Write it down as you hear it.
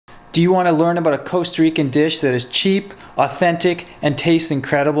Do you want to learn about a Costa Rican dish that is cheap, authentic, and tastes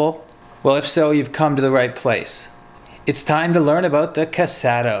incredible? Well, if so, you've come to the right place. It's time to learn about the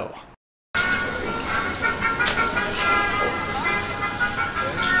Casado.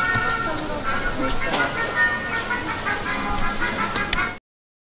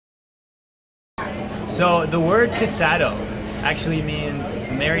 So the word casado actually means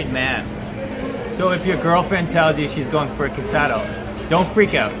married man. So if your girlfriend tells you she's going for a casado, don't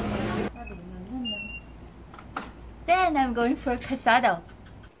freak out. Then I'm going for casado.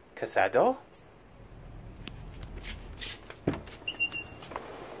 Casado?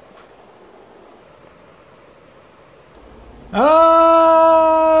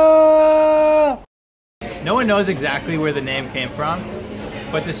 Oh! No one knows exactly where the name came from,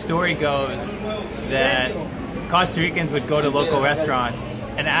 but the story goes that Costa Ricans would go to local restaurants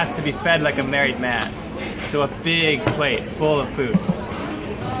and ask to be fed like a married man. So a big plate full of food.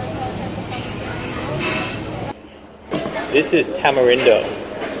 This is tamarindo.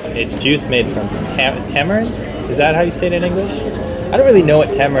 It's juice made from tamarind? Is that how you say it in English? I don't really know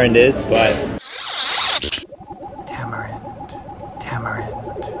what tamarind is, but... Tamarind.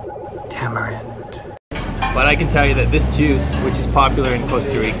 But I can tell you that this juice, which is popular in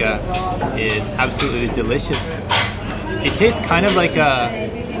Costa Rica, is absolutely delicious. It tastes kind of like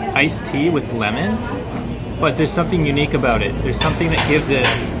a iced tea with lemon, but there's something unique about it. There's something that gives it...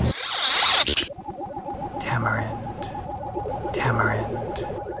 Tamarind.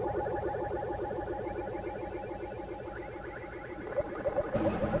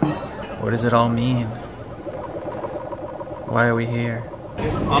 What does it all mean? Why are we here?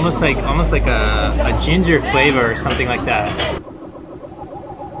 Almost like a ginger flavor or something like that.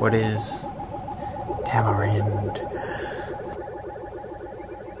 What is tamarind?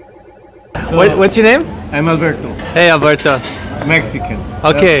 What's your name? I'm Alberto. Hey, Alberto. Mexican.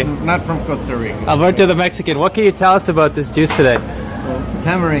 Okay. Not from Costa Rica. Alberto the Mexican. What can you tell us about this juice today? Well,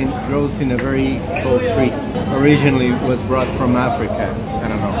 tamarind grows in a very cold tree. Originally was brought from Africa, I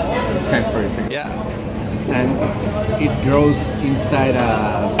don't know, centuries ago. Yeah. And it grows inside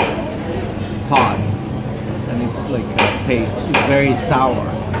a pot, and it's like a paste. It's very sour.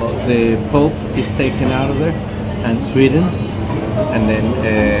 Well, the pulp is taken out of there and sweetened, and then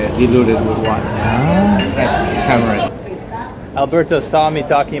diluted with water. That's tamarind. Alberto saw me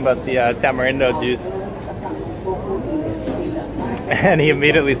talking about the tamarindo juice, and he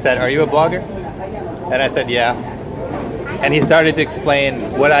immediately said, "Are you a blogger?" And I said, "Yeah." And he started to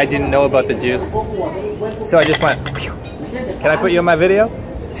explain what I didn't know about the juice. So I just went, "Can I put you in my video?"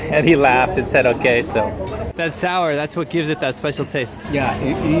 And he laughed and said, "Okay." So that's sour. That's what gives it that special taste. Yeah,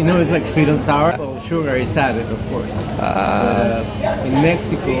 you know, it's like sweet and sour. Well, sugar is added, of course. In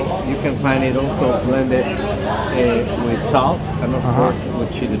Mexico, you can find it also blended with salt and, of course,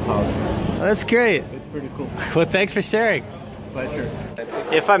 with chili powder. Well, that's great. It's pretty cool. Well, thanks for sharing. Pleasure.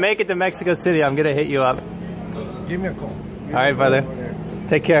 If I make it to Mexico City, I'm gonna hit you up. Give me a call. All right, brother.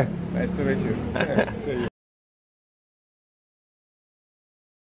 Take care. Nice to meet you.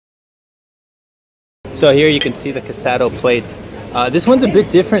 So here you can see the casado plate. This one's a bit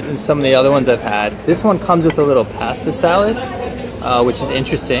different than some of the other ones I've had. This one comes with a little pasta salad, which is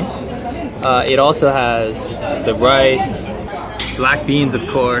interesting. It also has the rice, black beans, of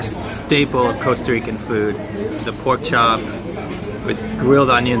course, staple of Costa Rican food, the pork chop with grilled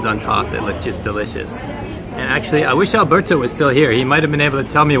onions on top that look just delicious. And actually, I wish Alberto was still here. He might have been able to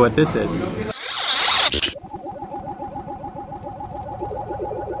tell me what this is.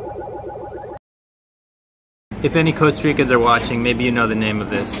 If any Costa Ricans are watching, maybe you know the name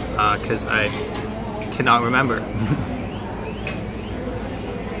of this, because I cannot remember.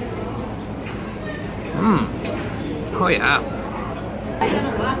 Oh yeah.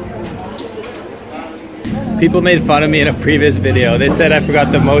 People made fun of me in a previous video. They said I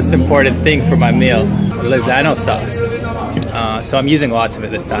forgot the most important thing for my meal, Lozano sauce. So I'm using lots of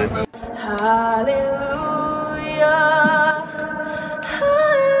it this time.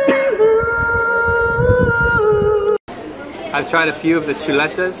 I've tried a few of the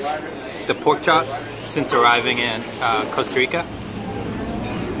chuletas, the pork chops, since arriving in Costa Rica.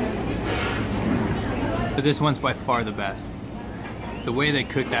 But this one's by far the best. The way they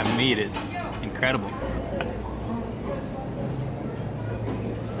cook that meat is incredible.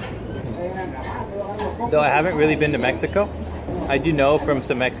 Though I haven't really been to Mexico, I do know from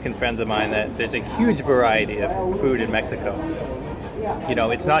some Mexican friends of mine that there's a huge variety of food in Mexico. You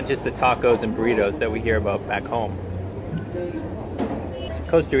know, it's not just the tacos and burritos that we hear about back home.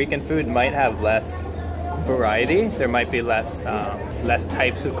 Costa Rican food might have less variety. There might be less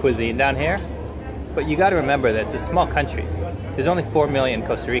types of cuisine down here. But you got to remember that it's a small country. There's only 4 million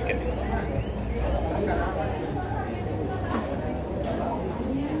Costa Ricans.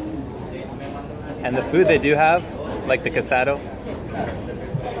 And the food they do have, like the casado,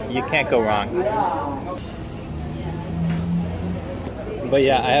 you can't go wrong. But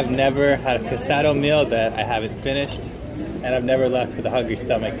yeah, I have never had a casado meal that I haven't finished, and I've never left with a hungry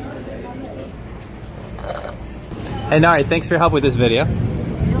stomach. Hey Nari, thanks for your help with this video.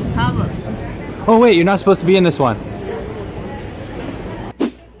 No problem. Oh wait, you're not supposed to be in this one.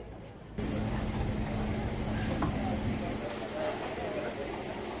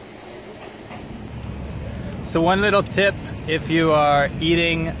 So one little tip if you are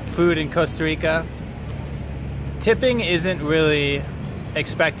eating food in Costa Rica, tipping isn't really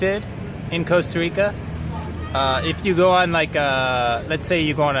expected in Costa Rica. If you go on like let's say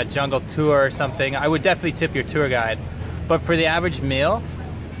you go on a jungle tour or something, I would definitely tip your tour guide. But for the average meal,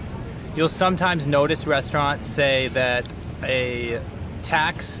 you'll sometimes notice restaurants say that a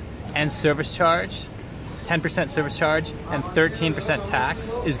tax and service charge, 10% service charge and 13%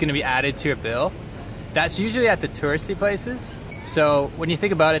 tax is going to be added to your bill. That's usually at the touristy places. So when you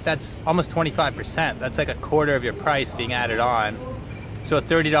think about it, that's almost 25%. That's like a quarter of your price being added on. So a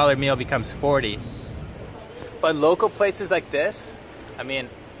 $30 meal becomes $40. But local places like this, I mean,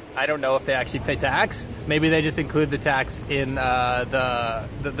 I don't know if they actually pay tax. Maybe they just include the tax in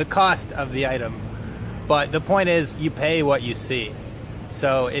the cost of the item. But the point is, you pay what you see.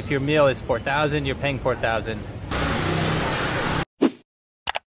 So if your meal is $4,000, you're paying $4,000.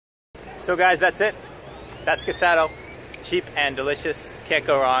 So guys, that's it. That's Casado. Cheap and delicious. Can't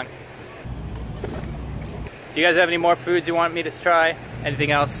go wrong. Do you guys have any more foods you want me to try? Anything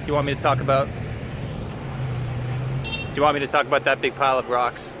else you want me to talk about? Do you want me to talk about that big pile of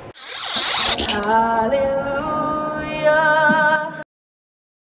rocks? Hallelujah.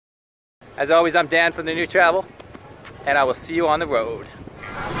 As always, I'm Dan from The New Travel, and I will see you on the road.